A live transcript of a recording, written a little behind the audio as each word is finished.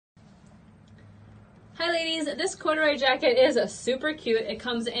Hi ladies, this corduroy jacket is super cute. It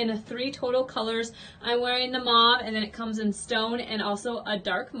comes in 3 total colors. I'm wearing the mauve, and then it comes in stone and also a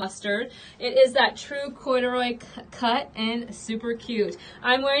dark mustard. It is that true corduroy cut and super cute.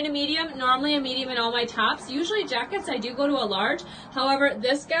 I'm wearing a medium, normally a medium in all my tops. Usually jackets I do go to a large. However,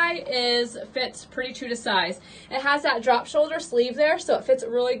 this guy fits pretty true to size. It has that drop shoulder sleeve there, so it fits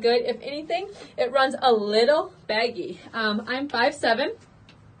really good. If anything, it runs a little baggy. I'm 5'7".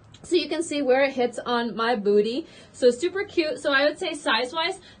 So you can see where it hits on my booty. So super cute. So I would say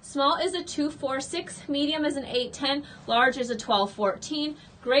size-wise, small is a 2-4-6, medium is an 8-10, large is a 12-14.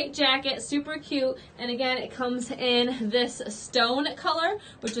 Great jacket, super cute. And again, it comes in this stone color,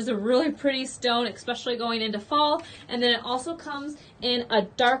 which is a really pretty stone, especially going into fall. And then it also comes in a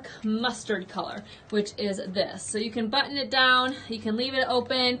dark mustard color, which is this. So you can button it down, you can leave it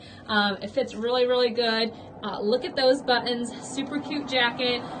open. It fits really, really good. Look at those buttons, super cute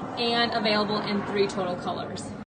jacket, and available in 3 total colors.